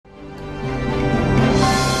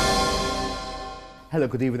Hello,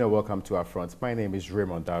 good evening and welcome to Upfront. My name is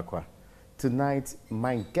Raymond Acquah. Tonight,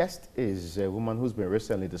 my guest is a woman who's been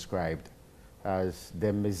recently described as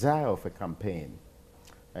the messiah of a campaign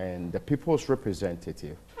and the people's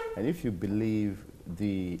representative. And if you believe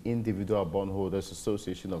the Individual Bondholders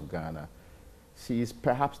Association of Ghana, she is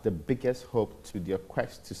perhaps the biggest hope to their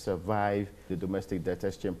quest to survive the domestic debt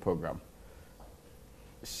exchange program.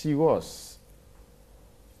 She was,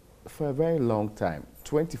 for a very long time,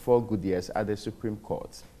 24 good years at the Supreme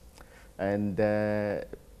Court. And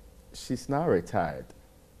she's now retired.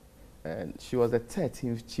 And she was the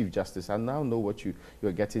 13th Chief Justice. I now know what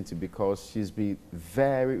you're getting to because she's been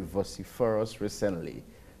very vociferous recently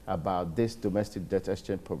about this domestic debt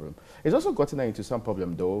exchange problem. It's also gotten her into some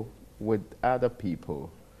problem, though, with other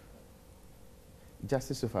people.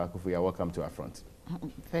 Justice Sophia Akuffo, you're welcome to Upfront.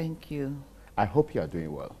 Thank you. I hope you are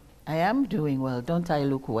doing well. I am doing well. Don't I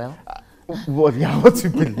look well? Well, yeah, what to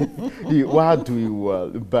believe. You are doing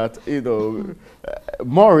well. But, you know,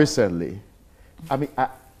 more recently, I mean,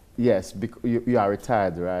 yes, you are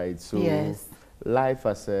retired, right? So yes. Life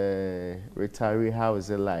as a retiree, how is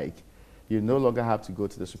it like? You no longer have to go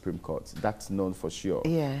to the Supreme Court. That's known for sure.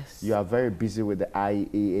 Yes. You are very busy with the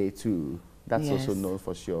IEA too. That's yes. also known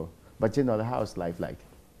for sure. But generally, how's life like?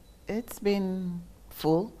 It's been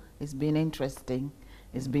full. It's been interesting.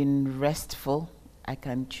 It's been restful. I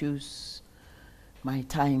can choose my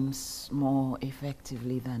times more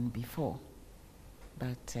effectively than before.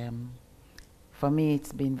 But for me,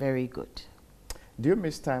 it's been very good. Do you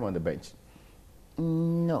miss time on the bench?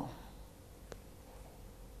 No.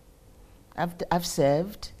 I've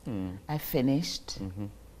served. I finished.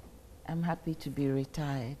 I'm happy to be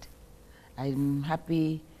retired. I'm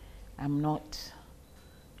happy I'm not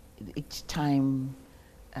each time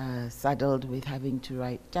saddled with having to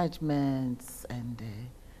write judgments and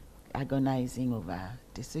agonizing over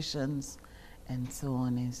decisions and so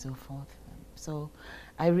on and so forth. So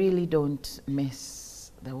I really don't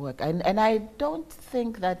miss the work. And I don't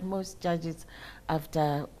think that most judges,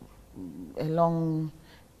 after a long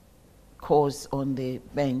course on the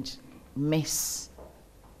bench, miss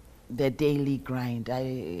the daily grind.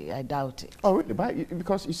 I doubt it. Oh, really?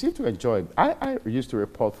 Because you seem to enjoy it. I used to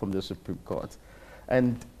report from the Supreme Court.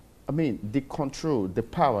 And, I mean, the control, the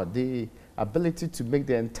power, the ability to make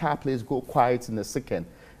the entire place go quiet in a second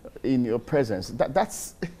in your presence,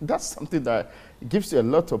 that's something that gives you a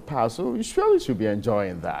lot of power. So you surely should be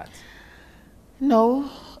enjoying that. No,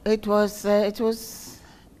 it was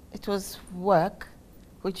work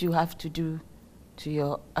which you have to do to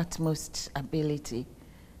your utmost ability.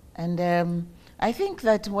 And I think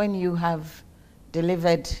that when you have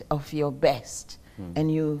delivered of your best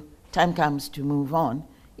and time comes to move on,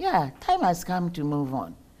 yeah, time has come to move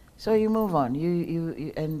on. So you move on,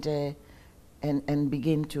 and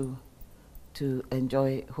begin to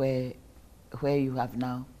enjoy where you have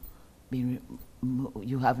now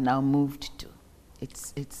moved to.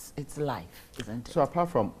 It's life, isn't it? So apart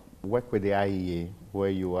from work with the IEA, where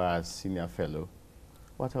you are a senior fellow,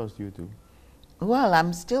 what else do you do? Well,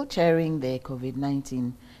 I'm still chairing the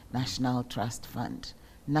COVID-19 National Trust Fund.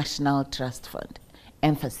 National Trust Fund.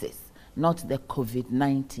 Emphasis, not the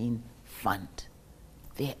COVID-19 fund.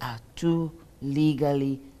 They are two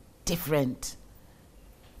legally different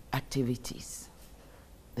activities.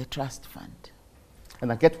 The trust fund.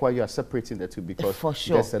 And I get why you are separating the two, because for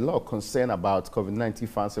sure. There's a lot of concern about COVID-19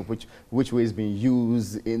 funds and which way is being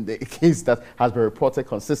used in the case that has been reported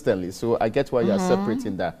consistently. So I get why you are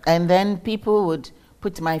separating that. And then people would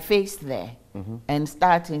put my face there and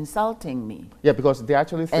start insulting me. Yeah, because they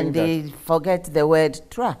actually think and they forget the word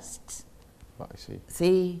trust. Oh, I see.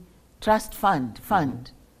 See, trust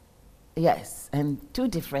fund. Yes, and two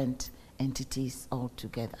different entities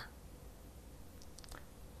altogether.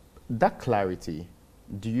 That clarity,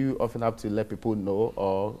 do you often have to let people know,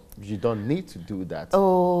 or you don't need to do that?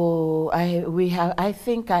 Oh, I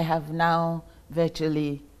think I have now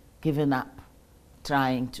virtually given up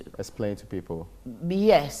trying to explain to people.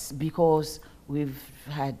 Yes, because we've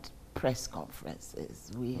had press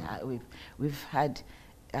conferences. We've had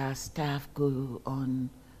our staff go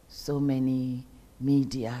on so many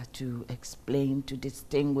media to explain, to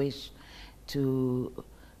distinguish,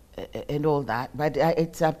 and all that. But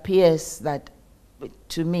it appears that,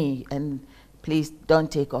 to me, and please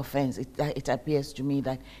don't take offense, it appears to me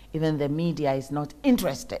that even the media is not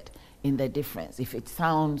interested in the difference. If it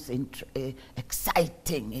sounds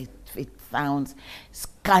exciting, if it sounds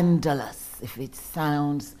scandalous, if it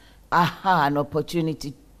sounds, an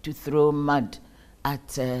opportunity to throw mud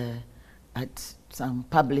at some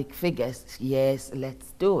public figures, yes,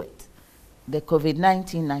 let's do it. The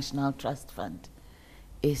COVID-19 National Trust Fund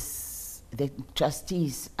is the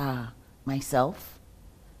trustees are myself,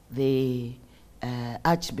 the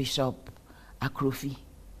Archbishop Akuffo.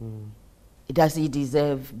 Does he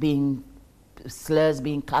deserve slurs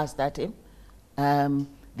being cast at him?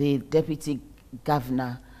 The Deputy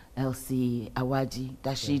Governor, Elsie Awaji,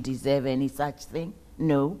 does she deserve any such thing?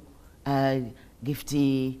 No.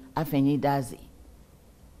 Gifty Afenidazi,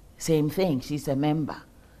 same thing, she's a member.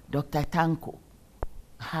 Dr. Tanko,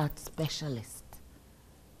 heart specialist.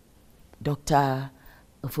 Dr.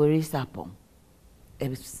 Oforisapong,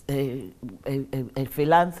 a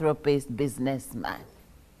philanthropist, businessman.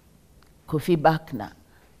 Kofi Bakna.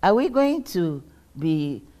 Are we going to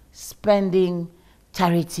be spending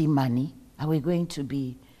charity money? Are we going to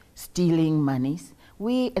be stealing monies?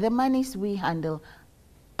 The monies we handle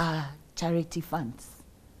are charity funds,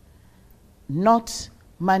 not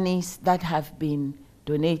monies that have been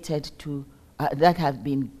donated to, that have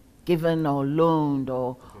been given or loaned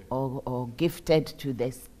or gifted to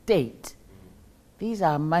the state. These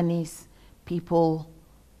are monies people,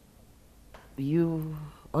 you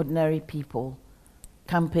ordinary people,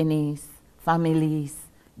 companies, families,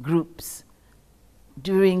 groups,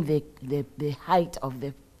 during the height of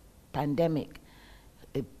the pandemic,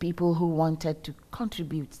 people who wanted to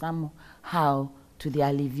contribute somehow to the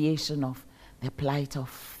alleviation of the plight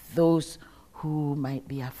of those who might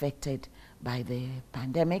be affected by the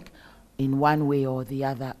pandemic in one way or the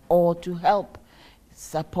other, or to help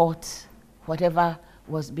support whatever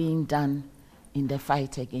was being done in the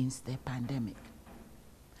fight against the pandemic.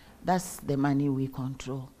 That's the money we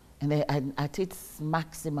control. And at its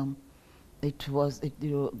maximum, it was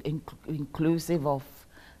inclusive of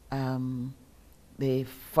the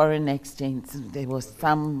foreign exchange. There was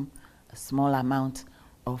some small amount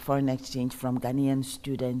of foreign exchange from Ghanaian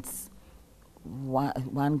students,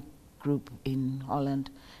 one group in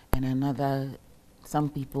Holland and another, some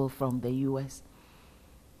people from the US.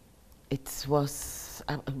 It was,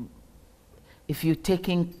 if you're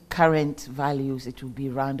taking current values, it would be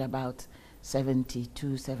round about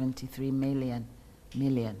 72, 73 million,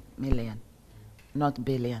 not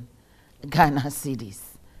billion, Ghana cedis,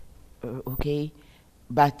 okay?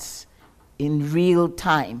 But in real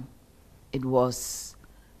time, it was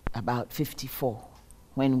about 54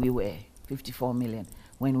 million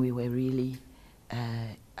when we were really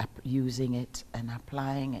using it and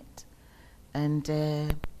applying it. And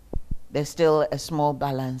there's still a small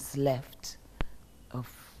balance left of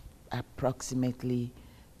approximately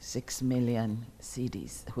 6 million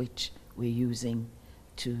cedis, which we're using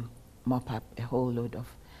to mop up a whole load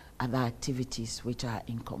of other activities which are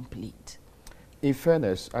incomplete. In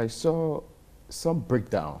fairness, I saw some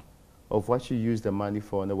breakdown of what you use the money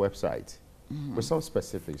for on the website, with some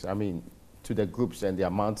specifics. I mean, to the groups and the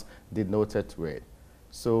amounts denoted to it.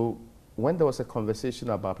 So when there was a conversation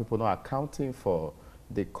about people not accounting for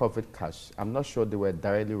the COVID cash, I'm not sure they were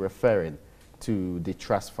directly referring to the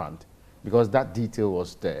trust fund, because that detail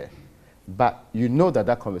was there. But you know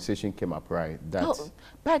that conversation came up, right?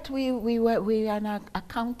 But we are an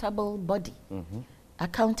accountable body,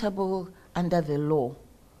 accountable under the law,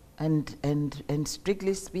 and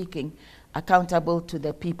strictly speaking, accountable to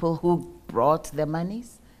the people who brought the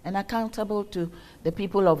monies, and accountable to the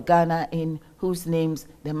people of Ghana in whose names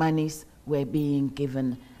the monies were being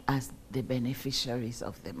given as the beneficiaries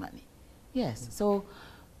of the money. Yes, so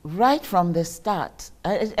right from the start,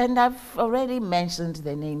 and I've already mentioned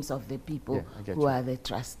the names of the people who are the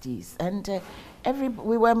trustees, and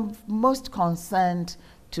we were most concerned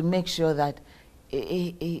to make sure that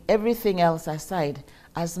everything else aside,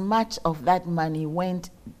 as much of that money went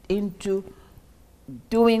into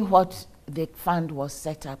doing what the fund was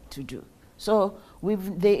set up to do. So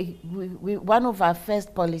one of our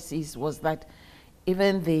first policies was that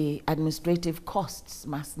even the administrative costs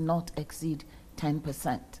must not exceed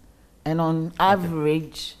 10%. And on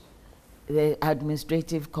average, the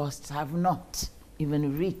administrative costs have not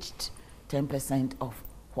even reached 10% of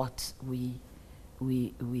what we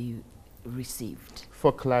received.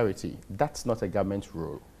 For clarity, that's not a government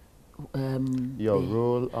rule. Your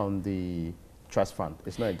role on the trust fund,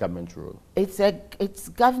 it's not a government rule. It's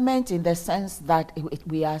government in the sense that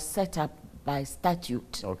we are set up by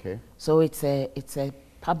statute. Okay. So it's a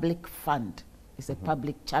public fund. It's a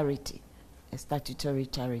public charity, a statutory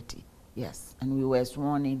charity. Yes, and we were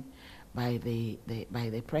sworn in by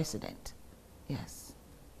the president. Yes.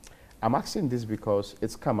 I'm asking this because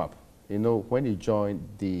it's come up. You know, when you joined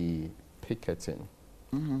the picketing,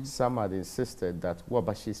 some had insisted that, well,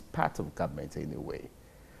 but she's part of government anyway.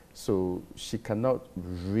 So she cannot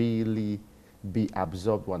really be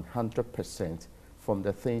absorbed 100% from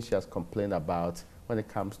the things she has complained about when it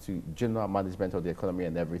comes to general management of the economy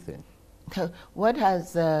and everything. What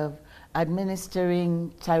has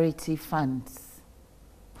administering charity funds,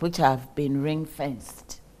 which have been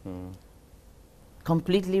ring-fenced,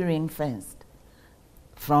 completely ring-fenced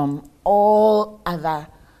from all other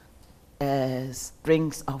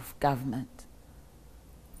strings of government,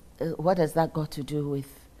 what has that got to do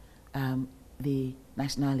with the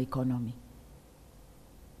national economy?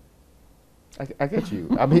 I get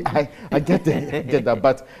you. I mean, I get that,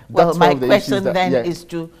 but well, that's my one of the question issues that, then yeah. is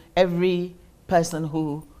to every person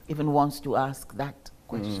who even wants to ask that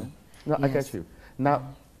question. No, I get you.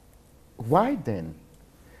 Now, why then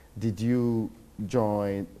did you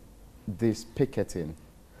join this picketing?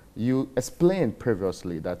 You explained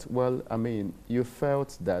previously that, well, I mean, you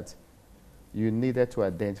felt that you needed to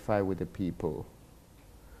identify with the people.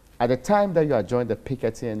 At the time that you had joined the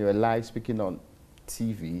picketing and you were live speaking on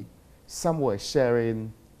TV, some were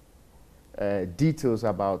sharing details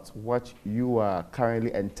about what you are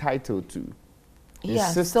currently entitled to. Yeah,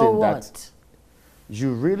 insisting so what? That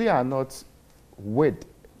you really are not with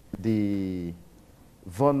the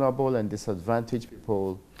vulnerable and disadvantaged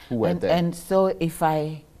people who were there. And so if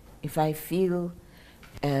I feel,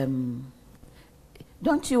 don't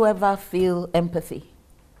you ever feel empathy?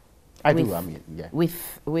 I do, I mean, yeah.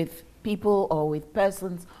 With people or with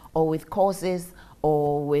persons or with causes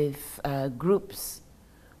or with groups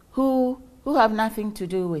who have nothing to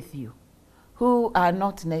do with you, who are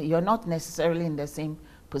not, you're not necessarily in the same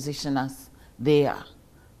position as they are.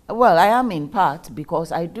 Well, I am in part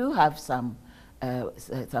because I do have some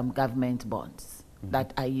government bonds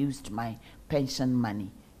that I used my pension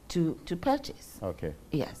money to purchase. Okay.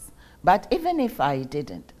 Yes. But even if I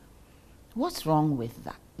didn't, what's wrong with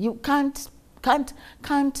that? You can't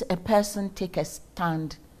a person take a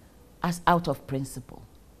stand as out of principle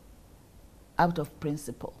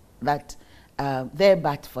that there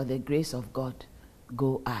but for the grace of God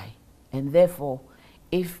go I, and therefore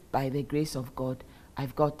if by the grace of God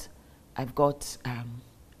I've got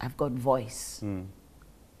voice,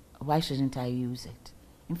 why shouldn't I use it?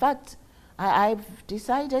 In fact, I've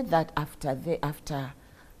decided that after this,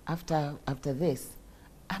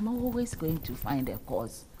 I'm always going to find a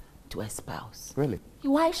cause to espouse. Really?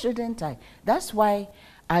 Why shouldn't I? That's why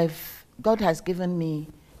God has given me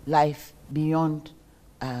life beyond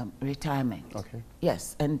retirement. Okay.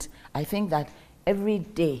 Yes, and I think that every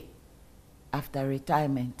day after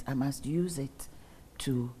retirement, I must use it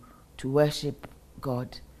to worship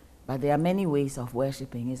God. But there are many ways of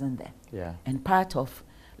worshiping, isn't there? Yeah. And part of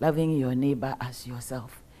loving your neighbor as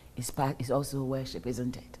yourself is also worship,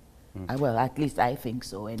 isn't it? Well, at least I think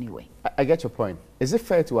so anyway. I get your point. Is it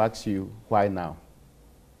fair to ask you why now?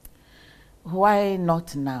 Why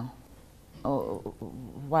not now? Oh,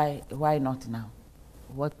 why not now?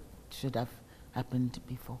 What should have happened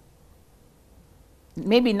before?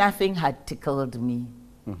 Maybe nothing had tickled me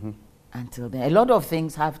until then. A lot of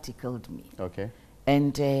things have tickled me. Okay.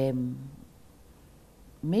 And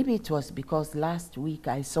maybe it was because last week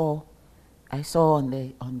I saw on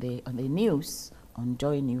the news, on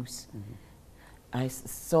Joy News, I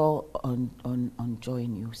saw on Joy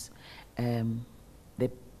News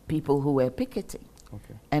the people who were picketing.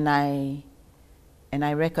 Okay. And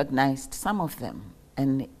I recognized some of them,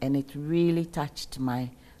 and it really touched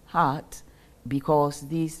my heart because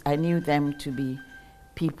I knew them to be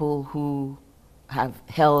people who have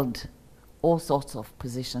held all sorts of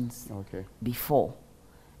positions before,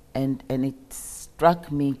 and it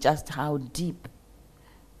struck me just how deep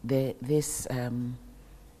this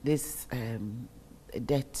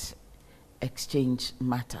debt exchange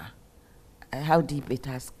matter, how deep it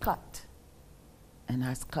has cut, and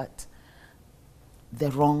has cut the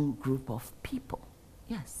wrong group of people.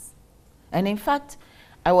 Yes. And in fact,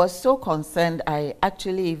 I was so concerned, I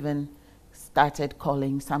actually even started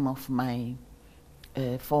calling some of my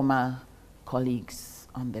former colleagues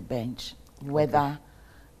on the bench, whether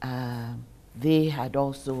they had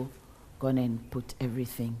also gone and put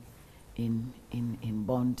everything in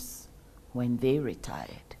bonds when they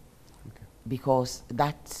retired. Okay. Because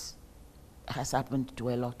that has happened to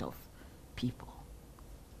a lot of people.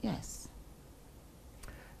 Yes.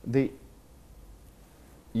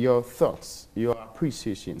 Your thoughts, your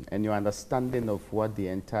appreciation, and your understanding of what the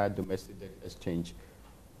entire domestic debt exchange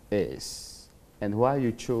is, and why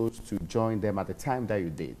you chose to join them at the time that you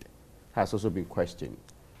did, has also been questioned.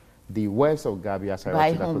 The words of Gabi Asare.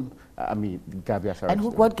 By whom? Gabi Asare. And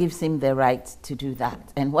what gives him the right to do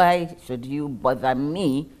that? And why should you bother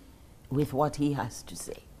me with what he has to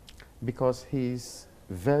say? Because he's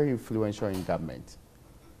very influential in government.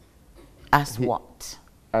 As what?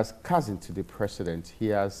 As cousin to the president, he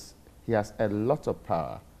has a lot of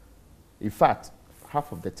power. In fact,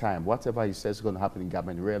 half of the time, whatever he says is going to happen in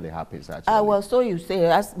government rarely happens, actually. Well, so you say.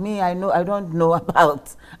 As me, I don't know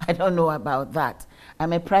about that.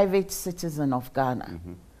 I'm a private citizen of Ghana,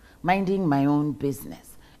 minding my own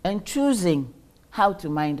business and choosing how to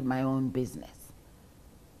mind my own business.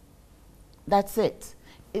 That's it.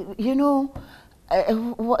 You know,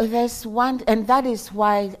 there's one, and that is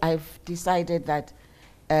why I've decided that,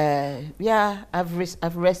 yeah,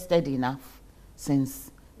 I've rested enough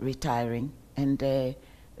since retiring, and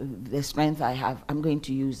the strength I have, I'm going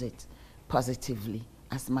to use it positively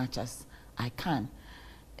as much as I can.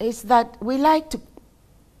 It's that we like to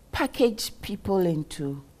package people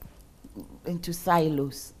into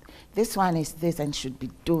silos. This one is this and should be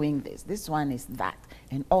doing this. This one is that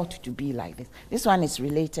and ought to be like this. This one is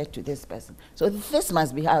related to this person. So this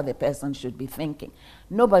must be how the person should be thinking.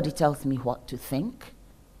 Nobody tells me what to think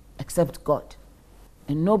except God.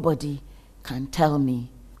 And nobody can tell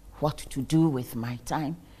me what to do with my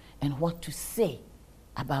time and what to say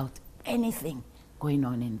about anything going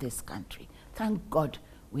on in this country. Thank God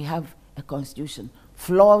we have a constitution.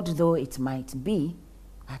 Flawed though it might be,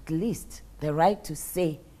 at least the right to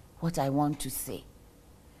say what I want to say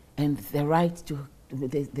and the right to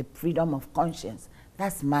the freedom of conscience,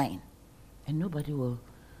 that's mine. And nobody will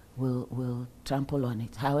trample on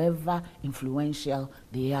it, however influential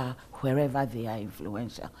they are, wherever they are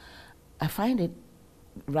influential. I find it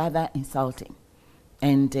rather insulting.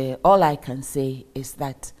 And all I can say is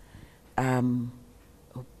that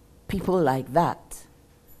people like that,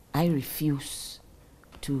 I refuse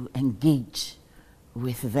to engage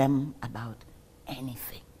with them about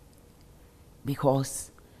anything,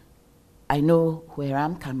 because I know where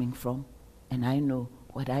I'm coming from and I know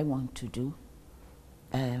what I want to do.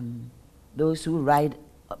 Those who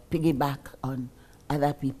piggyback on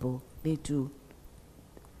other people, they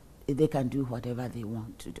can do whatever they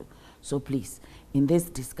want to do. So please, in this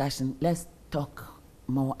discussion, let's talk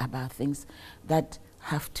more about things that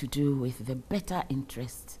have to do with the better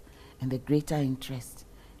interest and the greater interest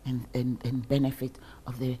and benefit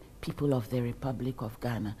of the people of the Republic of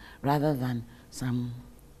Ghana, rather than some,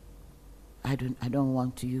 I don't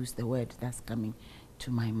want to use the word that's coming to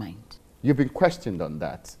my mind. You've been questioned on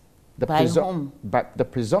that. By whom? But the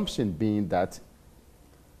presumption being that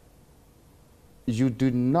you do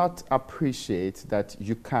not appreciate that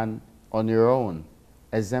you can, on your own,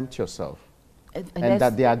 exempt yourself. And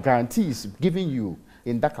that there are guarantees given you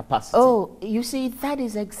in that capacity. Oh, you see, that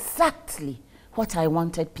is exactly what I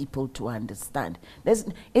wanted people to understand. There's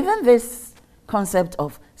even this concept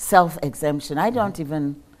of self-exemption. I don't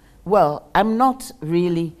even, well, I'm not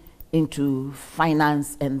really into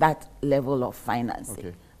finance and that level of financing.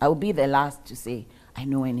 Okay. I will be the last to say I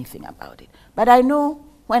know anything about it. But I know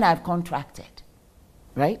when I've contracted,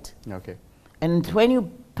 right? Okay. And when you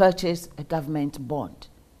purchase a government bond,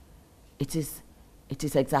 it is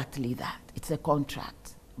exactly that. It's a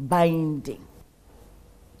contract binding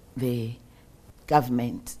the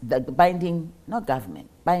government, binding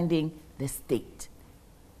the state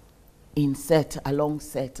along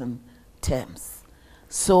certain terms.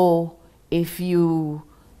 So if you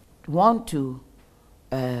want to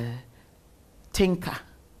tinker,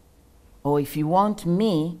 or if you want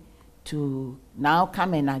me to now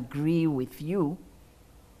come and agree with you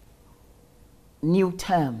new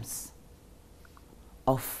terms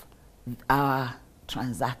of our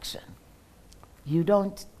transaction, you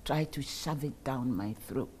don't try to shove it down my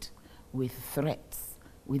throat with threats,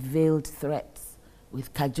 with veiled threats,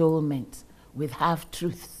 with cajolement, with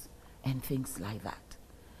half-truths and things like that.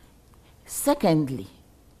 Secondly,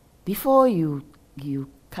 before you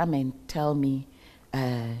come and tell me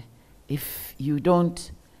if you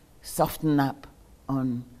don't soften up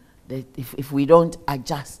on if we don't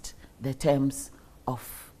adjust the terms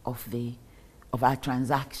of our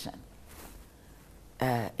transaction,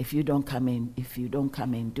 if you don't come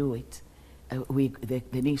and do it,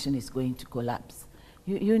 the nation is going to collapse.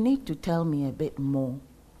 You need to tell me a bit more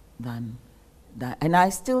than that. And I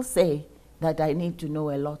still say that I need to know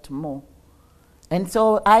a lot more. And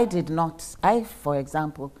so I, for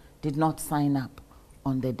example, did not sign up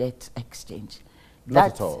on the debt exchange.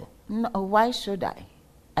 Not at all? No, why should I?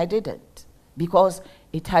 I didn't. Because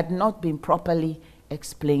it had not been properly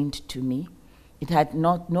explained to me. It had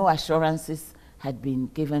no assurances had been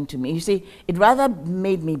given to me. You see, it rather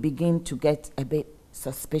made me begin to get a bit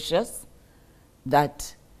suspicious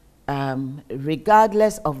that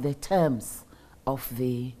regardless of the terms of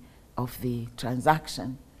the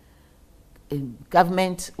transaction,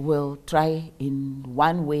 government will try in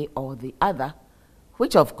one way or the other,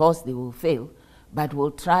 which of course they will fail, but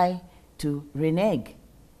will try to renege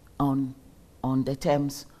on the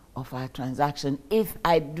terms of our transaction if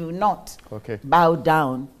I do not Okay. bow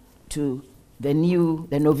down to the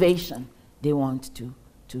innovation they want to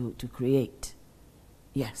create.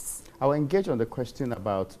 Yes. I'll engage on the question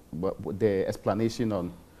about the explanation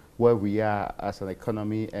on where we are as an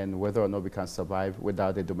economy and whether or not we can survive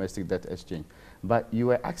without the domestic debt exchange. But you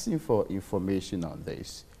were asking for information on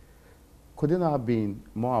this. Could it not have been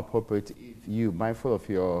more appropriate if you, mindful of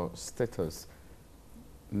your status,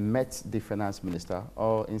 met the finance minister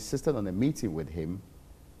or insisted on a meeting with him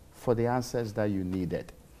for the answers that you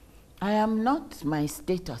needed? I am not my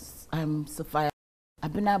status. I'm Sophia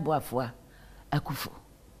Akuffo,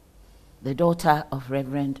 the daughter of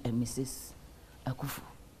Reverend and Mrs. Akuffo.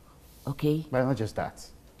 Okay? But not just that.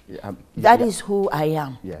 That is who I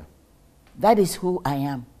am. Yeah. That is who I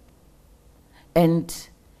am. And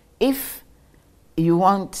if you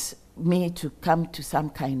want me to come to some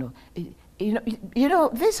kind of, you know,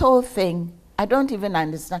 this whole thing, I don't even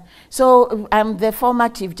understand. So I'm the former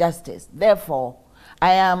Chief Justice. Therefore,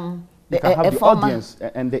 I am you can have the audience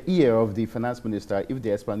and the ear of the finance minister if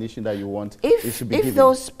the explanation that you want is to be given. If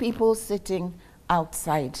those people sitting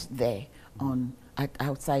outside there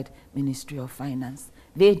outside Ministry of Finance,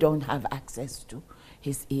 they don't have access to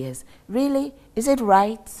his ears. Really, is it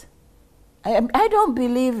right? I don't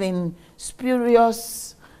believe in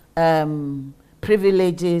spurious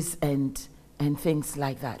privileges and things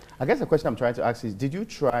like that. I guess the question I'm trying to ask is, did you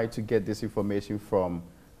try to get this information from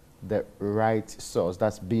the right source,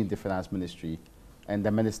 that's being the finance ministry, and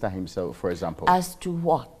the minister himself, for example? As to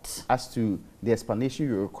what? As to the explanation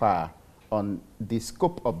you require on the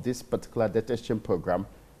scope of this particular detection program,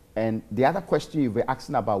 and the other question you were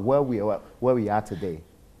asking about where we are today.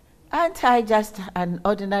 Aren't I just an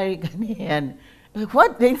ordinary Ghanaian?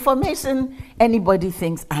 What the information anybody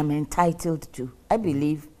thinks I'm entitled to, I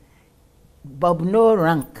believe Bob No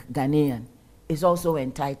Rank Ghanaian is also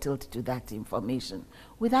entitled to that information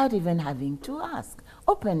without even having to ask.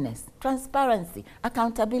 Openness, transparency,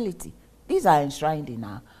 accountability, these are enshrined in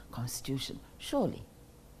our Constitution, surely.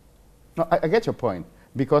 No, I get your point,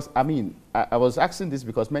 because I mean, I was asking this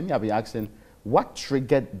because many have been asking, what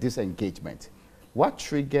triggered this engagement? What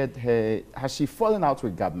triggered her? Has she fallen out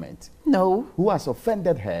with government? No. Who has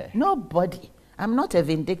offended her? Nobody. I'm not a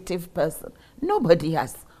vindictive person. Nobody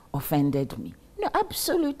has offended me. No,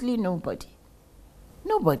 absolutely nobody.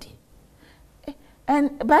 Nobody.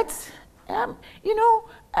 But you know,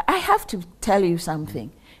 I have to tell you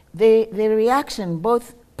something. The reaction,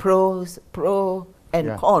 both pro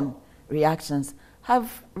and con reactions,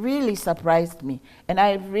 have really surprised me. And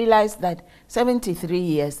I realized that 73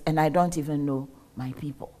 years and I don't even know my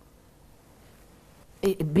people.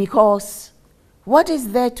 Because what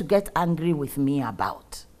is there to get angry with me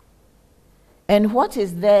about? And what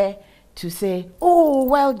is there to say, oh,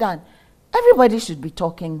 well done? Everybody should be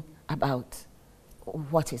talking about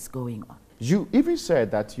what is going on. You even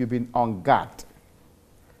said that you've been on guard,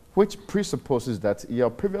 which presupposes that your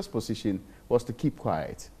previous position was to keep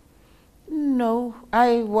quiet. No,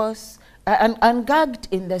 I was ungagged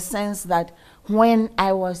in the sense that when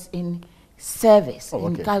I was in service,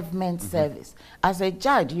 in government service, as a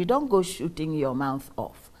judge, you don't go shooting your mouth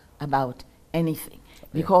off about anything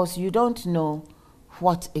because you don't know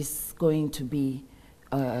what is going to be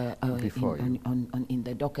in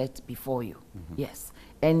the docket before you. Yes,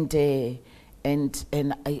 and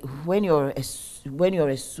when you're a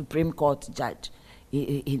Supreme Court judge,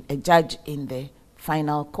 a judge in the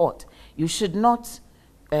final court, you should not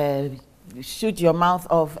shoot your mouth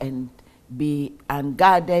off and be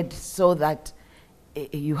unguarded so that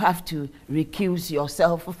you have to recuse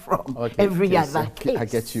yourself from every other case. I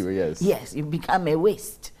get you, yes. Yes, you become a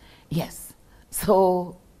waste. Yes.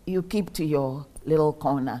 So you keep to your little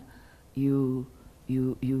corner. You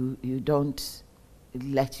don't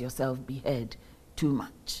let yourself be heard too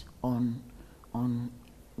much on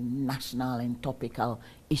national and topical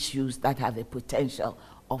issues that have the potential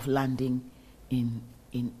of landing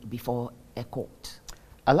before a court.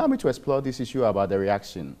 Allow me to explore this issue about the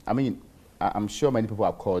reaction. I mean, I'm sure many people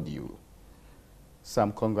have called you,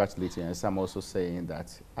 some congratulating and some also saying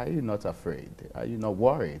that, are you not afraid? Are you not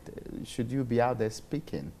worried? Should you be out there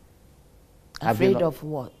speaking? Afraid of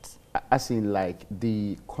what? As in like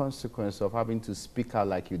the consequence of having to speak out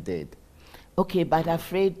like you did. Okay, but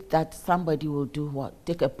afraid that somebody will do what?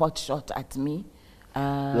 Take a pot shot at me?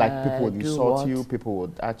 Like people would insult you, people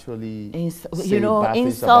would actually say you know, bad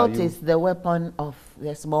things insult about you. is the weapon of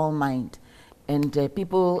the small mind. And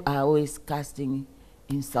people are always casting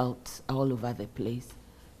insults all over the place.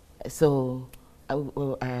 So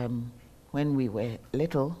when we were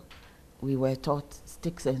little, we were taught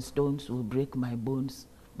sticks and stones will break my bones,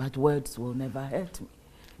 but words will never hurt me.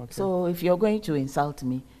 Okay. So if you're going to insult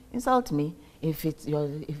me, insult me. If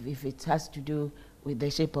it has to do with the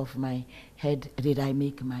shape of my head, did I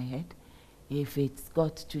make my head? If it's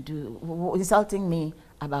got to do insulting me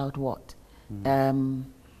about what?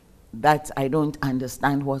 That I don't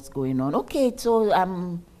understand what's going on. Okay, so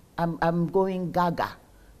I'm going gaga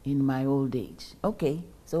in my old age. Okay,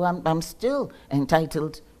 so I'm still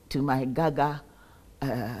entitled to my gaga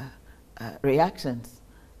reactions,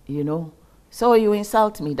 you know. So you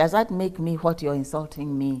insult me. Does that make me what you're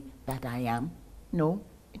insulting me that I am? No,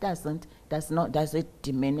 it doesn't. Does it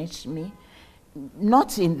diminish me?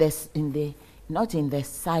 Not in the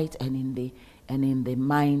sight and in the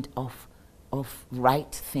mind of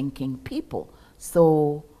right-thinking people.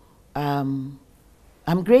 So I'm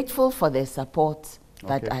grateful for the support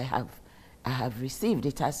that I have received.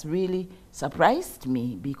 It has really surprised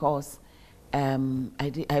me because I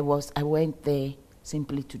went there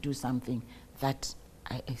simply to do something that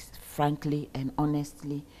I frankly and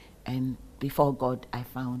honestly and before God I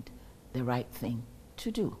found the right thing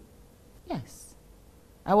to do. Yes.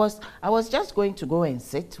 I was just going to go and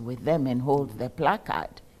sit with them and hold the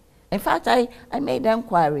placard. In fact, I made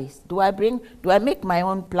enquiries. Do I make my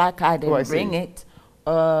own placard and bring it?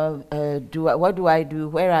 What do I do?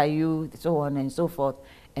 Where are you? So on and so forth.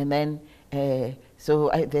 And then so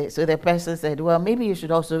the person said, well, maybe you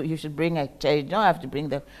should bring a chair. You don't have to bring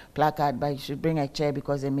the placard, but you should bring a chair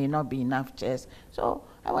because there may not be enough chairs. So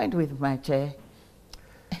I went with my chair.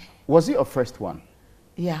 Was it your first one?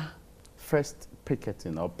 Yeah. First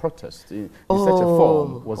picketing or protest in such a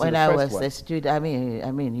form? Was when it the I first was one? a student,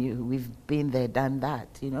 we've been there, done that,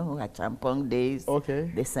 you know, at Tampon days,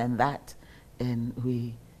 this and that. And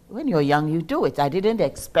when you're young, you do it. I didn't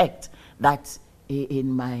expect that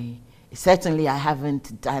certainly I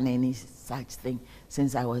haven't done any such thing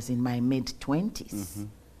since I was in my mid-20s.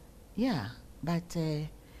 Yeah, but I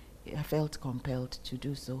felt compelled to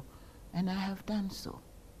do so, and I have done so.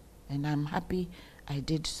 And I'm happy I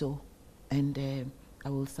did so. And I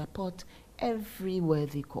will support every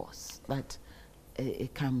worthy cause that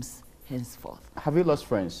it comes henceforth. Have you lost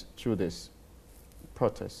friends through this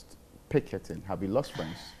protest, picketing? Have you lost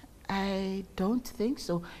friends? I don't think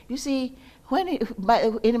so. You see,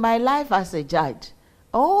 in my life as a judge,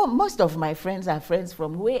 most of my friends are friends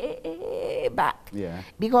from way back. Yeah.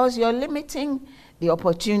 Because you're limiting the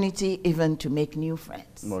opportunity even to make new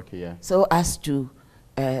friends. Okay, yeah. So as to,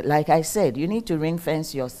 like I said, you need to ring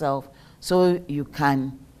fence yourself so you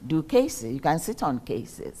can do cases, you can sit on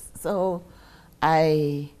cases. So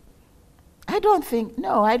I don't think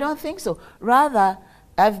so. Rather,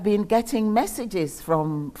 I've been getting messages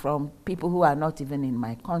from people who are not even in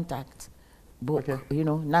my contact book, you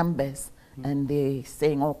know, numbers, and they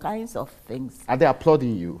saying all kinds of things. Are they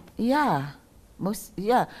applauding you? Yeah,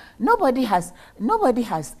 Nobody has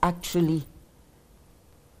actually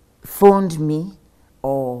phoned me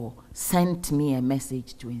or sent me a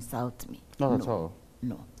message to insult me. Not at all?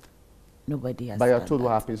 No. Nobody has. But you're told what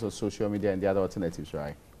happens on social media and the other alternatives,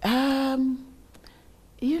 right?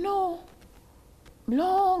 You know,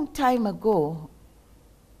 long time ago,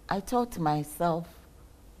 I taught myself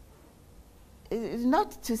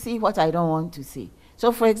not to see what I don't want to see.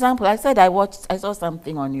 So, for example, I said I saw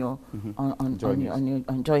something on your on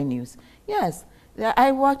Joy News. Yes,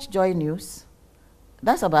 I watch Joy News.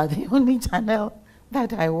 That's about the only channel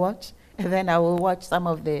that I watch, and then I will watch some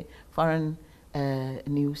of the foreign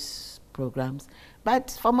news programs.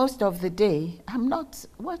 But for most of the day, I'm not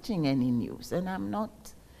watching any news, and I'm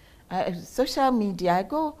not social media. I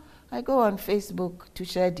go on Facebook to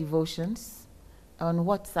share devotions. On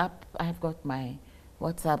WhatsApp, I've got my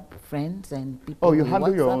WhatsApp friends and people. Oh, you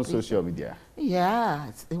handle your own social media?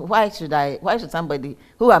 Yeah. Why should somebody,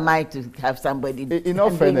 who am I to have somebody? In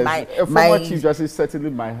all fairness, a former Chief Justice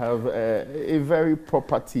certainly might have a very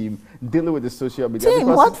proper team dealing with the social media. Team,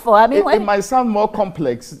 what for? I mean, it might sound more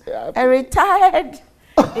complex. A retired,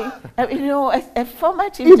 you know, a former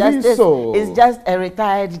Chief Justice is just a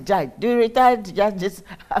retired judge. Do retired judges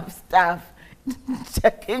have staff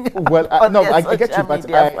checking? Well, no, I get you, but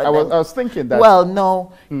I was thinking that. Well,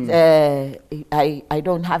 no, I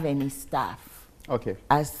don't have any staff. Okay.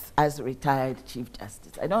 As retired Chief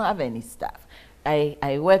Justice, I don't have any staff.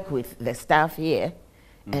 I work with the staff here,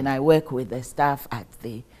 and I work with the staff at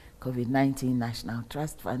the COVID-19 National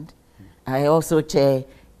Trust Fund. I also chair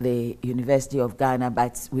the University of Ghana,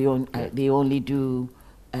 but they only do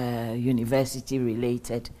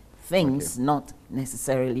university-related things, not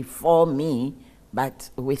necessarily for me, but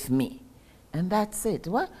with me. And that's it.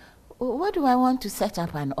 What do I want to set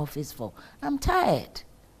up an office for? I'm tired.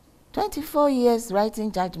 24 years writing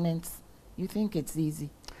judgments. You think it's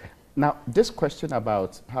easy? Now, this question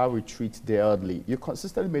about how we treat the elderly, you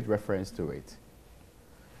consistently made reference to it.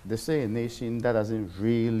 They say a nation that doesn't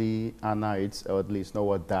really honor its elderly is not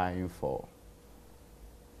worth dying for.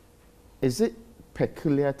 Is it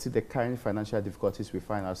peculiar to the current financial difficulties we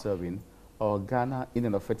find ourselves in, or Ghana in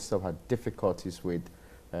and of itself had difficulties with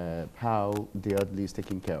how the elderly is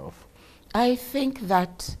taken care of? I think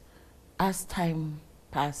that as time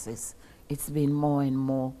passes, it's been more and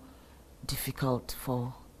more difficult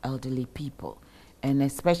for elderly people, and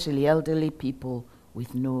especially elderly people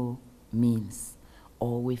with no means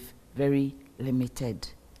or with very limited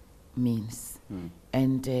means.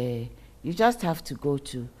 And you just have to go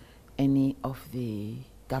to any of the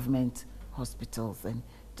government hospitals and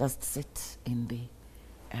just sit in the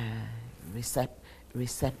reception,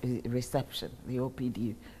 the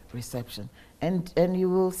OPD reception, and you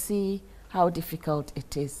will see how difficult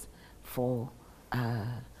it is for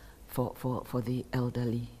the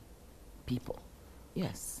elderly people.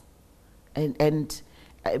 Yes, and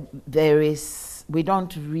there is, we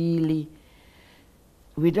don't really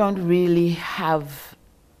have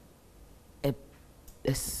a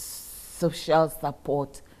social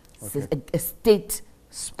support, a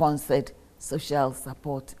state-sponsored social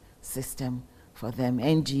support system for them.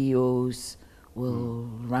 NGOs will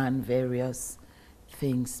run various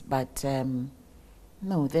things, but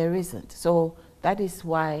no, there isn't. So that is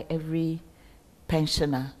why every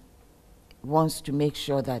pensioner wants to make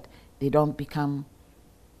sure that they don't become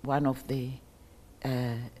one of the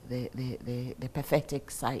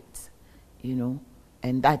pathetic sites, you know,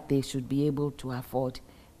 and that they should be able to afford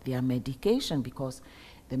their medication, because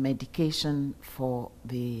the medication for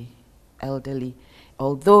the elderly,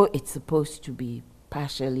 although it's supposed to be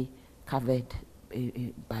partially covered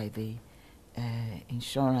by the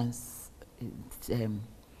insurance,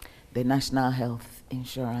 the National Health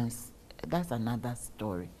Insurance, that's another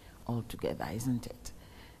story altogether, isn't it?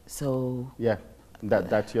 So yeah,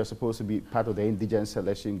 that you're supposed to be part of the indigent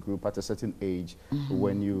selection group at a certain age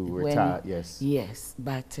when you retire. Yes. Yes,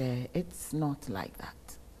 but it's not like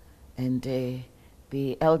that. And the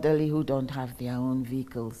elderly who don't have their own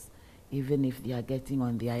vehicles, even if they are getting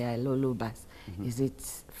on the Ayalolo bus, is it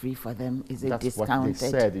free for them? Is it discounted? That's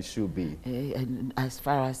what they said it should be. And as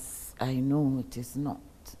far as I know, it is not,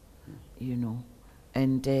 you know.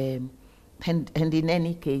 And in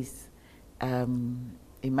any case,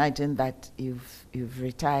 imagine that you've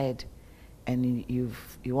retired and you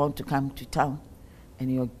want to come to town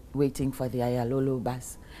and you're waiting for the Ayalolo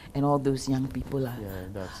bus, and all those young people are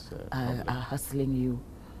hustling you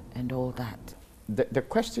and all that. The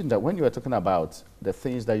question that when you were talking about the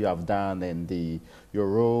things that you have done and your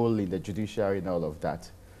role in the judiciary and all of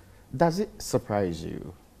that, does it surprise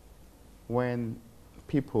you when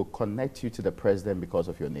people connect you to the president because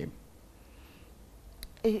of your name?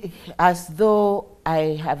 As though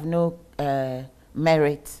I have no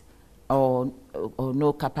merit or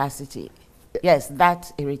no capacity. Yes,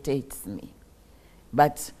 that irritates me,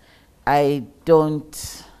 but I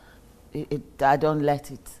don't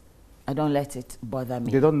let it bother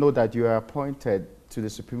me. They don't know that you are appointed to the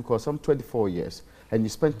Supreme Court some 24 years, and you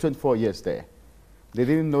spent 24 years there. They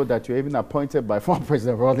didn't know that you're even appointed by former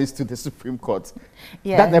President Rawlings to the Supreme Court.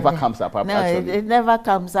 Yeah, that never comes up. No, it never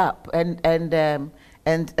comes up, and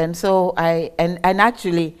so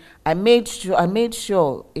actually I made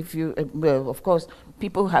sure if you well, of course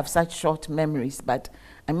people have such short memories, but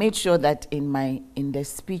I made sure that in the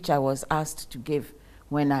speech I was asked to give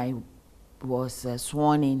when I was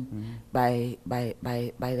sworn in by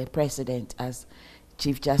the president as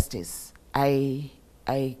Chief Justice, I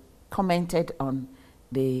commented on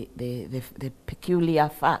the peculiar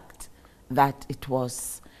fact that it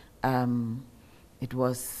was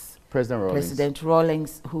President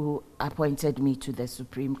Rawlings who appointed me to the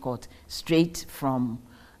Supreme Court straight from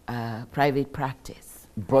private practice.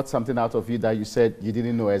 Brought something out of you that you said you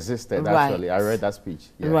didn't know existed. Right. Actually, I read that speech.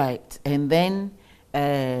 Yeah. Right, and then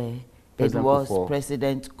it was Kufuor.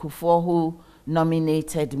 President Kufuor who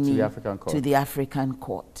nominated me to the African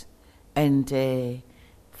Court. And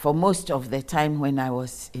for most of the time when I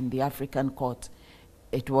was in the African Court,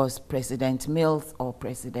 it was President Mills or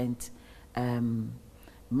President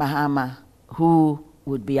Mahama who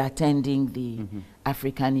would be attending the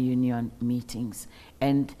African Union meetings.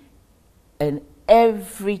 And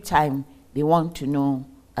every time they want to know,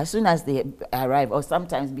 as soon as they arrive, or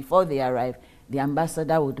sometimes before they arrive, the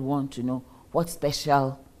ambassador would want to know what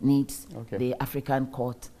special needs the African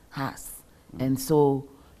Court has. And so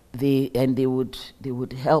they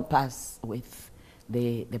would help us with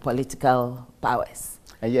the political powers.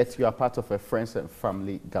 And yet you are part of a friends and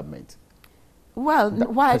family government. Well,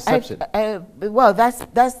 why? Perception. Well,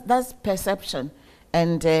 that's perception,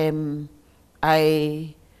 and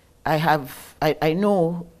I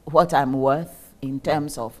know what I'm worth in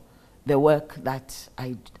terms of the work that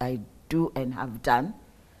I do and have done,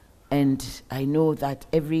 and I know that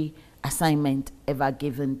every assignment ever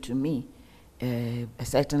given to me,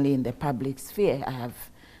 certainly in the public sphere, I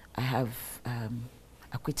have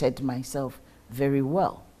acquitted myself very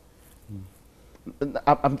well.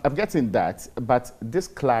 I'm getting that, but this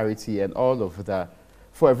clarity and all of that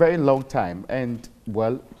for a very long time, and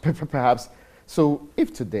well, perhaps, so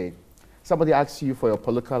if today somebody asks you for your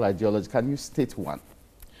political ideology, can you state one?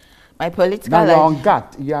 My political now you're on guard.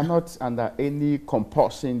 You are not under any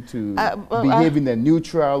compulsion to behave in a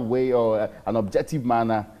neutral way or an objective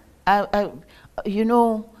manner. You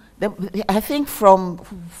know, I think from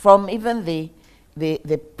even the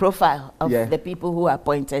profile of the people who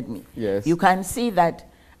appointed me, you can see that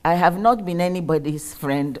I have not been anybody's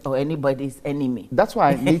friend or anybody's enemy. That's why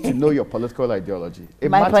I need to know your political ideology.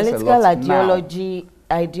 My political ideology,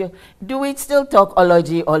 do we still talk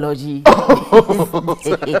ology? But you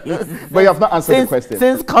have not answered the question.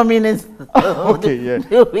 Since communism,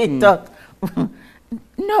 do we talk?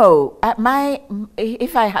 No,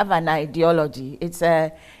 if I have an ideology, it's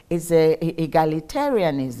a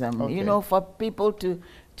egalitarianism. You know, for people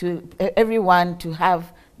everyone to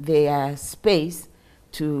have their space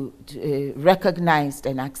to recognized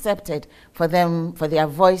and accepted, for them to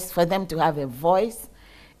have a voice,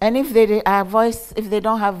 and if they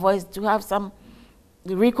don't have voice, to have some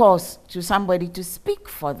recourse to somebody to speak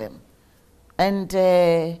for them. And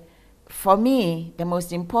for me, the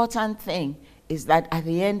most important thing is that at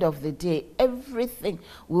the end of the day, everything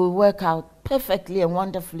will work out perfectly and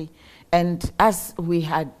wonderfully, and as we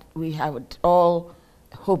had all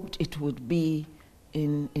hoped it would be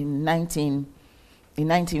in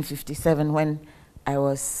 1957, when I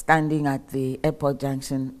was standing at the airport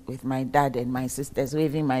junction with my dad and my sisters,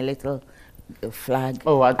 waving my little flag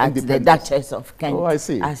at the Duchess of Kent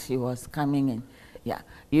as she was coming in. Yeah,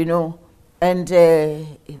 you know, and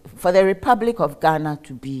for the Republic of Ghana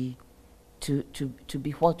to be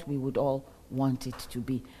what we would all want it to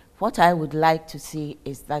be. What I would like to see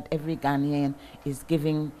is that every Ghanaian is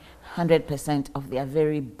giving 100% of their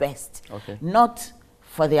very best, not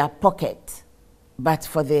for their pocket, but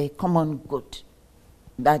for the common good.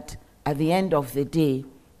 That at the end of the day,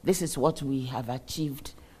 this is what we have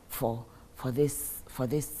achieved for this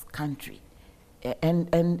country,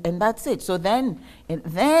 and that's it. So then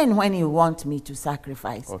when you want me to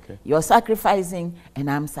sacrifice, you're sacrificing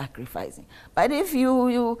and I'm sacrificing. But if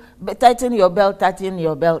you tighten your belt,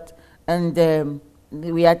 and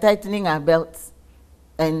we are tightening our belts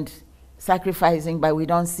and sacrificing, but we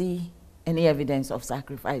don't see any evidence of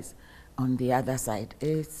sacrifice on the other side.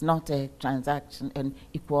 It's not a transaction, an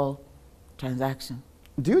equal transaction.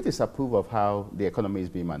 Do you disapprove of how the economy is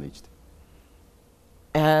being managed?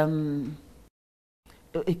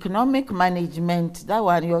 Economic management, that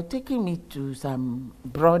one, you're taking me to some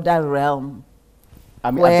broader realm.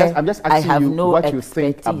 I mean, I'm just asking you what you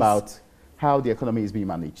think about how the economy is being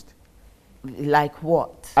managed. Like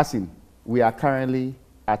what? As in, we are currently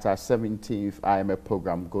at our 17th IMF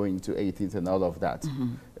program, going to 18th and all of that.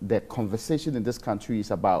 The conversation in this country is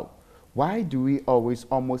about, why do we always,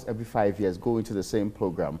 almost every 5 years, go into the same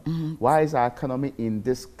program? Why is our economy in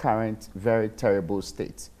this current very terrible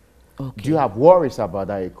state? Do you have worries about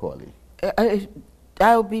that equally?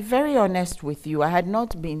 I'll be very honest with you. I had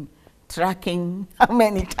not been tracking how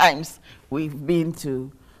many times we've been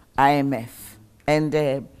to IMF. And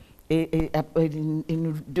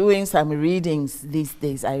in doing some readings these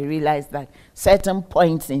days, I realized that certain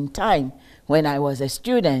points in time, when I was a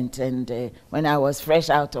student and when I was fresh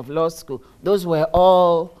out of law school, those were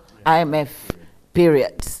all IMF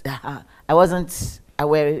periods. I wasn't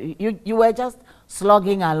aware. You were just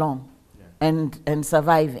slogging along and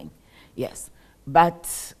surviving, yes.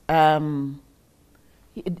 But when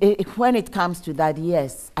it comes to that,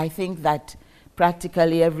 yes, I think that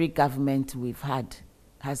practically every government we've had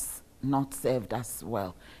has not served us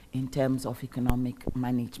well in terms of economic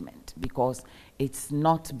management, because it's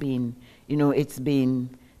not been, you know, it's been,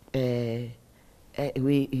 you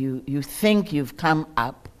think you've come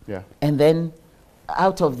up, and then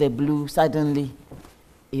out of the blue, suddenly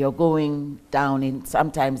you're going down, and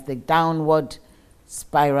sometimes the downward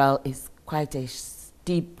spiral is quite a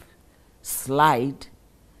steep slide,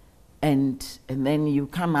 and then you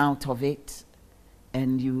come out of it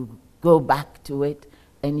and you go back to it,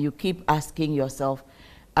 and you keep asking yourself,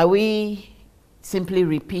 are we simply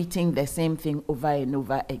repeating the same thing over and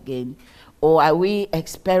over again, or are we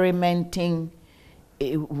experimenting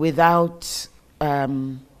without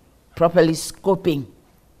properly scoping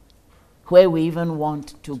where we even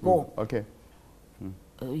want to go. Okay.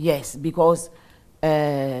 Yes, because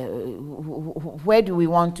where do we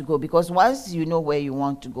want to go? Because once you know where you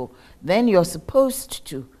want to go, then you're supposed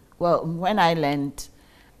to, well, when I learned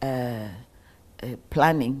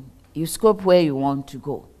planning, you scope where you want to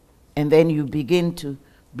go, and then you begin to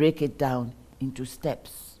break it down into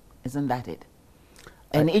steps. Isn't that it?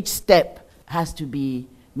 And each step has to be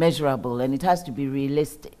measurable, and it has to be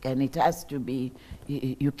realistic, and it has to be,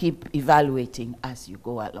 you keep evaluating as you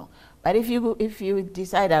go along. But if you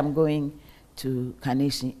decide I'm going to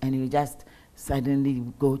Kaneshie and you just suddenly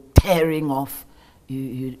go tearing off,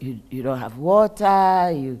 you don't have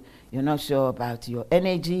water, you're not sure about your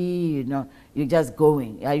energy, you're just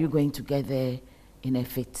going. Are you going to get there in a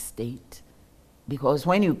fit state? Because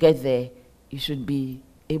when you get there, you should be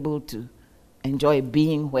able to enjoy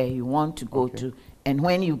being where you want to go to. And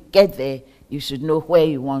when you get there, you should know where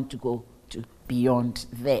you want to go to beyond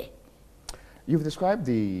there. You've described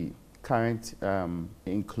the current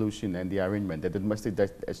inclusion and the arrangement, the domestic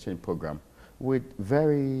debt exchange program, with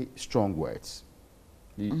very strong words.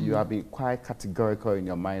 You have been quite categorical in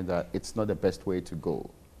your mind that it's not the best way to go.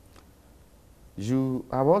 You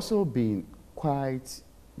have also been quite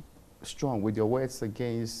strong with your words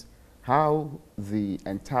against how the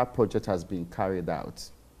entire project has been carried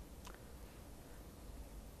out.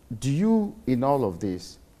 Do you, in all of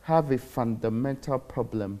this, have a fundamental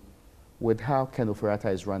problem with how Ken Ofori-Atta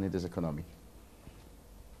is running this economy?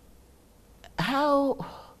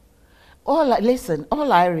 Listen,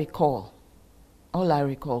 all I recall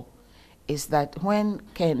is that when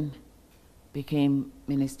Ken became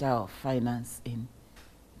Minister of Finance in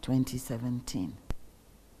 2017,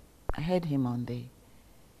 I heard him on the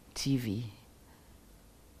TV.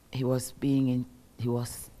 He was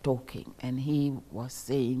talking, and he was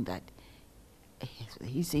saying that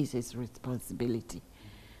he sees his responsibility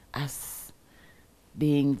as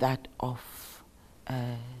being that of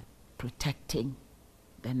protecting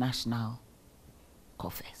the national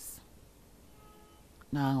coffers.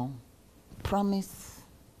 Now, the promise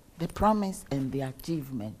and the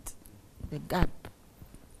achievement, the gap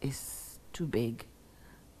is too big,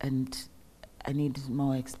 and I need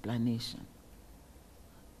more explanation.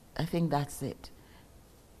 I think that's it.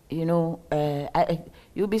 You'll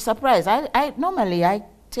be surprised. Normally I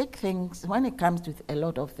take things, when it comes to a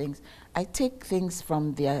lot of things, I take things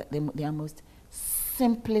from their most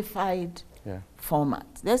simplified format.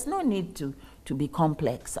 There's no need to be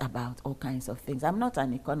complex about all kinds of things. I'm not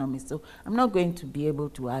an economist, so I'm not going to be able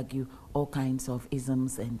to argue all kinds of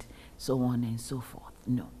isms and so on and so forth.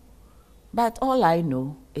 No. But all I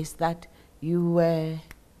know is that you were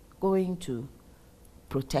going to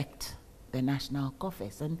protect the national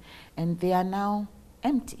coffers, and they are now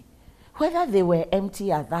empty. Whether they were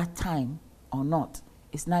empty at that time or not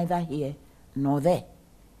is neither here nor there,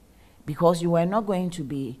 because you were not going to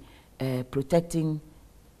be protecting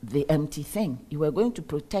the empty thing. You were going to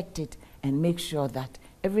protect it and make sure that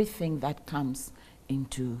everything that comes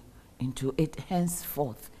into it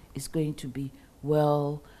henceforth is going to be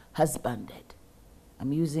well husbanded.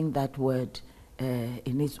 I'm using that word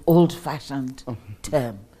in its old-fashioned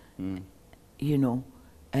term. And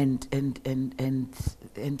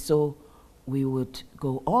so we would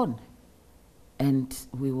go on, and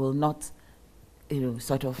we will not,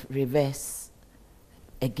 sort of reverse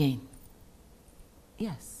again.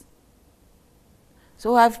 Yes.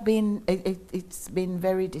 So it's been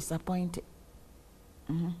very disappointing.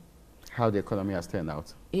 How the economy has turned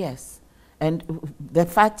out. Yes. And the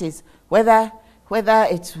fact is, whether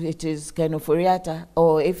it is Ken Ofori-Atta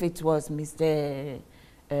or if it was Mr.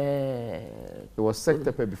 It was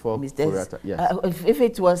Secretary before Ofori-Atta, yes. If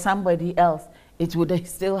it was somebody else, it would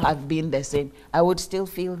still have been the same. I would still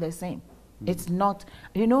feel the same. It's not,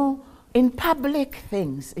 in public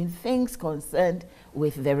things, in things concerned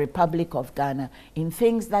with the Republic of Ghana, in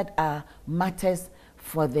things that are matters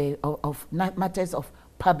matters of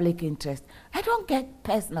public interest, I don't get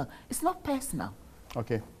personal. It's not personal.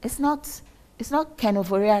 Okay. It's not Ken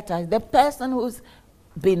Ofori-Atta, the person who's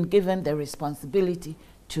been given the responsibility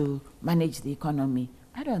to manage the economy,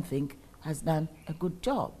 I don't think has done a good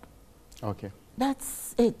job. Okay.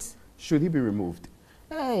 That's it. Should he be removed?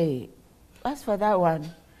 Hey, as for that one,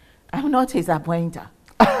 I'm not his appointer.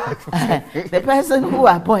 The person who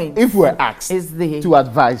appoints, if we're asked to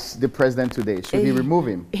advise the president today, should he remove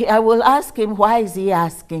him? I will ask him, why is he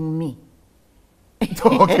asking me?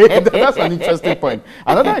 Okay, that's an interesting point.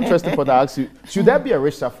 Another interesting point I ask you, should there be a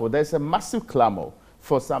reshuffle? There's a massive clamor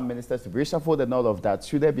for some ministers to be reshuffled and all of that.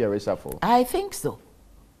 Should there be a reshuffle? I think so.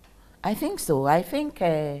 I think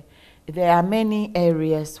there are many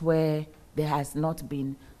areas where there has not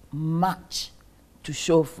been much to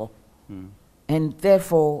show for. And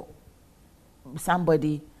therefore,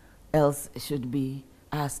 somebody else should be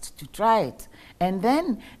asked to try it. And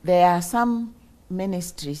then there are some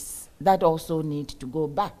ministries that also need to go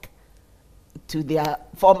back to their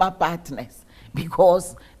former partners,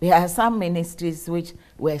 because there are some ministries which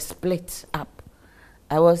were split up.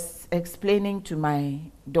 I was explaining to my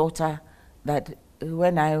daughter that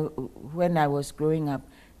when I was growing up,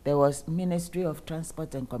 there was Ministry of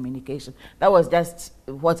Transport and Communication. That was just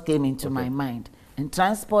what came into my mind. And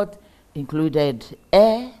transport included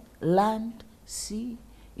air, land, sea,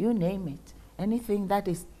 you name it. Anything that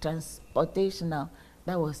is transportational,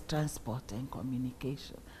 that was transport and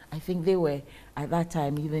communication. I think they were, at that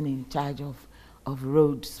time, even in charge of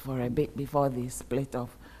roads for a bit before they split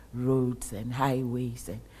off roads and highways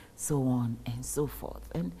and so on and so forth.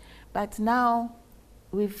 But now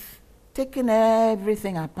we've taken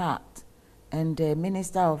everything apart, and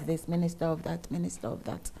minister of this, minister of that, minister of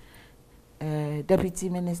that, deputy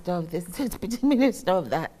minister of this, deputy minister of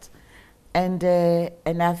that. And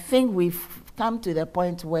I think we've come to the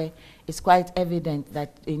point where it's quite evident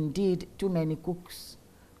that indeed too many cooks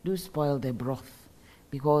do spoil the broth,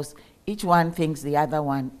 because each one thinks the other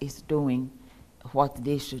one is doing what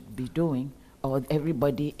they should be doing, or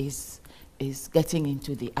everybody is getting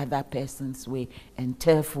into the other person's way, and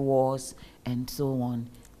turf wars and so on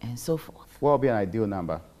and so forth. What would be an ideal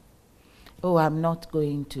number? Oh, I'm not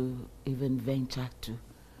going to even venture to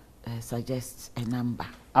suggest a number.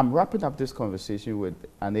 I'm wrapping up this conversation with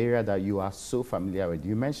an area that you are so familiar with.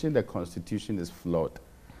 You mentioned the Constitution is flawed.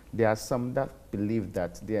 There are some that believe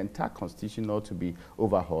that the entire Constitution ought to be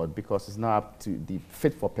overhauled because it's not up to the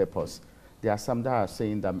fit for purpose. There are some that are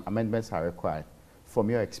saying that amendments are required. From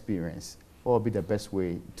your experience, what would be the best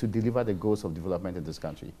way to deliver the goals of development in this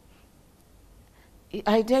country?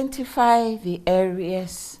 Identify the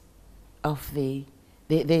areas of the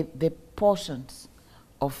portions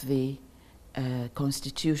of the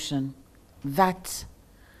Constitution that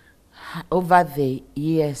over the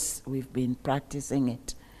years we've been practicing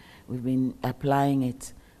it, we've been applying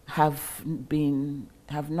it, have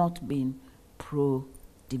not been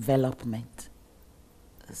pro-development,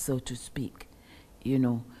 so to speak, you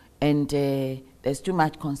know. And there's too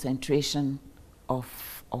much concentration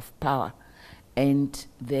of power, and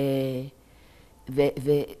there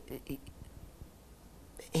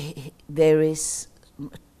is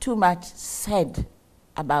too much said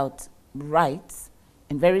about rights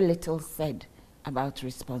and very little said about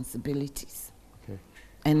responsibilities. Okay.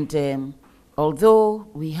 And although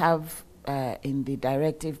we have in the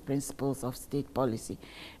directive principles of state policy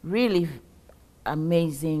really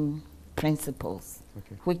amazing principles,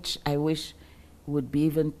 which I wish would be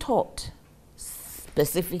even taught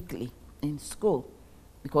specifically in school,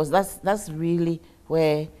 because that's really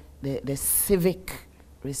where the civic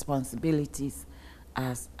responsibilities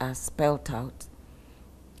are spelled out.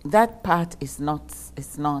 That part is not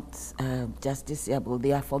justiciable.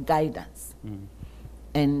 They are for guidance,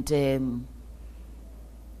 and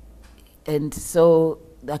so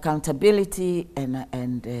the accountability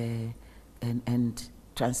and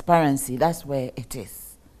transparency, that's where it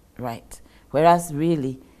is, right? Whereas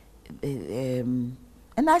really, and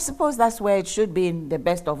I suppose that's where it should be in the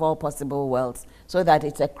best of all possible worlds, so that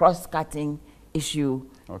it's a cross-cutting issue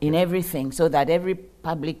in everything, so that every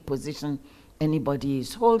public position anybody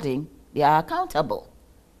is holding, they are accountable.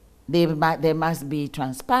 There must be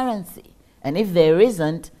transparency. And if there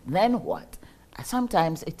isn't, then what?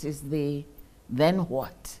 Sometimes it is the then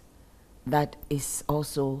what that is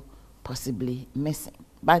also possibly missing.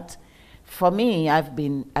 But for me,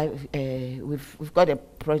 we've got a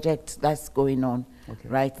project that's going on,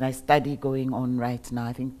 right? And a study going on right now.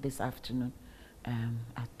 I think this afternoon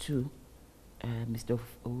at 2, Mr.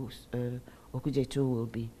 Okujetu will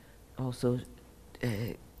be also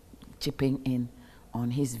chipping in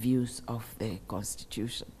on his views of the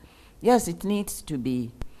Constitution. Yes, it needs to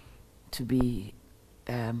be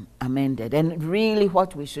amended. And really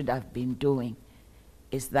what we should have been doing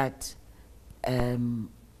is that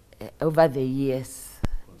over the years,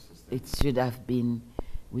 we should have been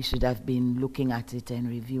looking at it and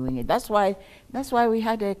reviewing it. That's why we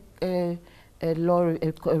had a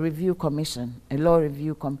review commission, and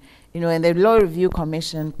the law review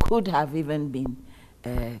commission could have even been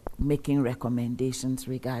making recommendations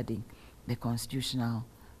regarding the constitutional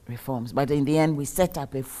reforms. But in the end, we set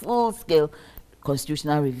up a full-scale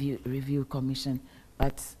constitutional review commission,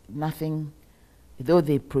 but nothing, though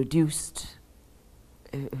they produced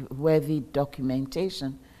worthy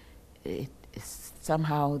documentation,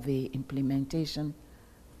 somehow the implementation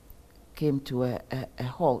came to a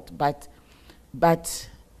halt. But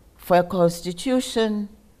for a constitution,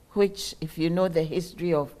 which, if you know the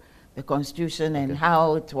history of the constitution and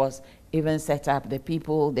how it was even set up, the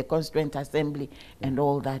people, the Constituent Assembly, and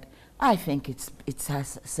all that, I think it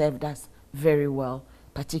has served us very well,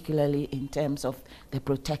 particularly in terms of the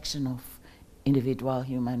protection of individual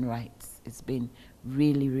human rights. It's been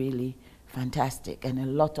really, really fantastic, and a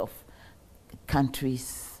lot of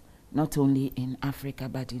countries, not only in Africa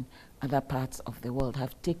but in other parts of the world,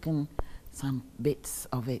 have taken some bits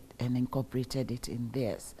of it and incorporated it in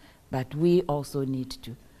theirs. But we also need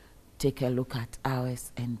to take a look at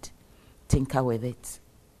ours and tinker with it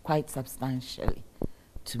quite substantially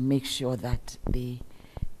to make sure that the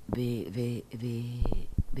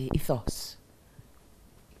ethos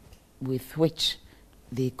with which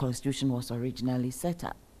the Constitution was originally set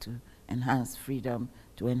up, to enhance freedom,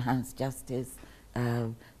 to enhance justice,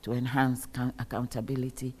 to enhance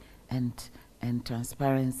accountability and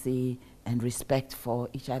transparency and respect for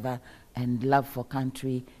each other and love for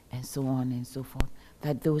country and so on and so forth,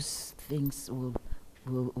 that those things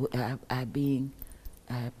are being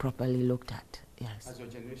properly looked at. Yes. Has your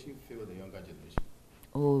generation failed the younger generation?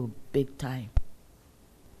 Oh, big time.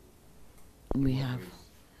 We have.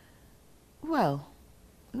 Well,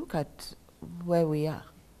 look at where we are.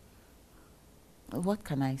 What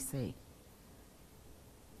can I say?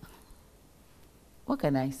 What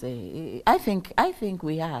can I say? I think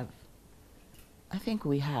we have. I think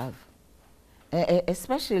we have.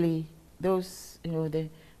 Especially those, the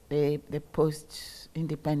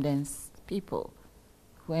post-independence people.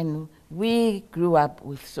 When we grew up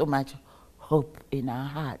with so much hope in our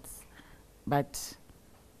hearts, but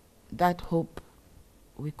that hope,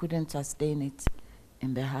 we couldn't sustain it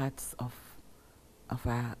in the hearts of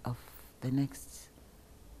the next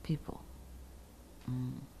people.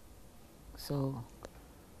 So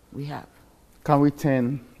we have. Can we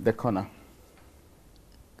turn the corner?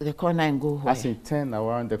 The corner and go where? As in turn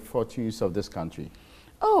around the fortunes of this country.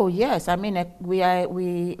 Oh yes, I mean we are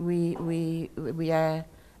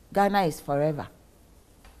Ghana is forever.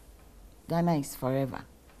 Ghana is forever.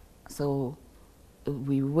 So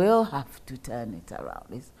we will have to turn it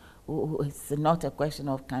around. It's not a question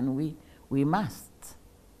of can we. We must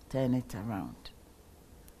turn it around.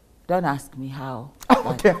 Don't ask me how.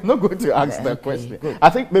 Okay, I'm not going to ask that question. Good. I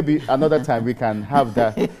think maybe another time we can have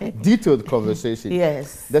that detailed conversation.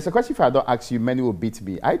 Yes. There's a question, if I don't ask you, many will beat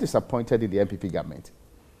me. Are you disappointed in the MPP government?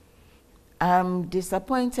 I'm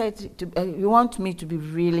disappointed. You want me to be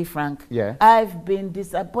really frank? Yeah. I've been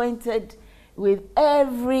disappointed with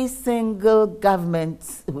every single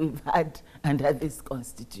government we've had under this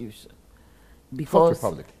constitution. Because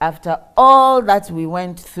after all that we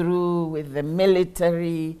went through with the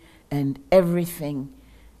military and everything,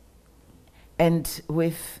 and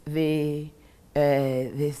with we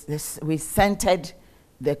centered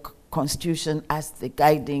the constitution as the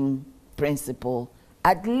guiding principle.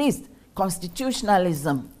 At least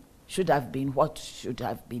constitutionalism should have been what should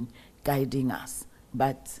have been guiding us,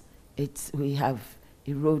 but we have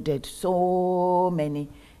eroded so many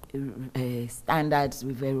standards.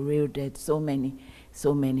 We've eroded so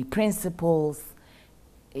many principles.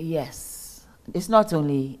 Yes, it's not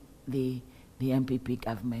only the MPP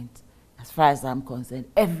government. As far as I'm concerned,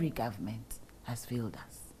 every government has failed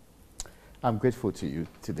us. I'm grateful to you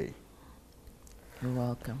today. You're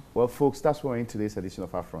welcome. Well, folks, that's what we're in today's edition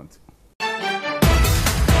of Upfront.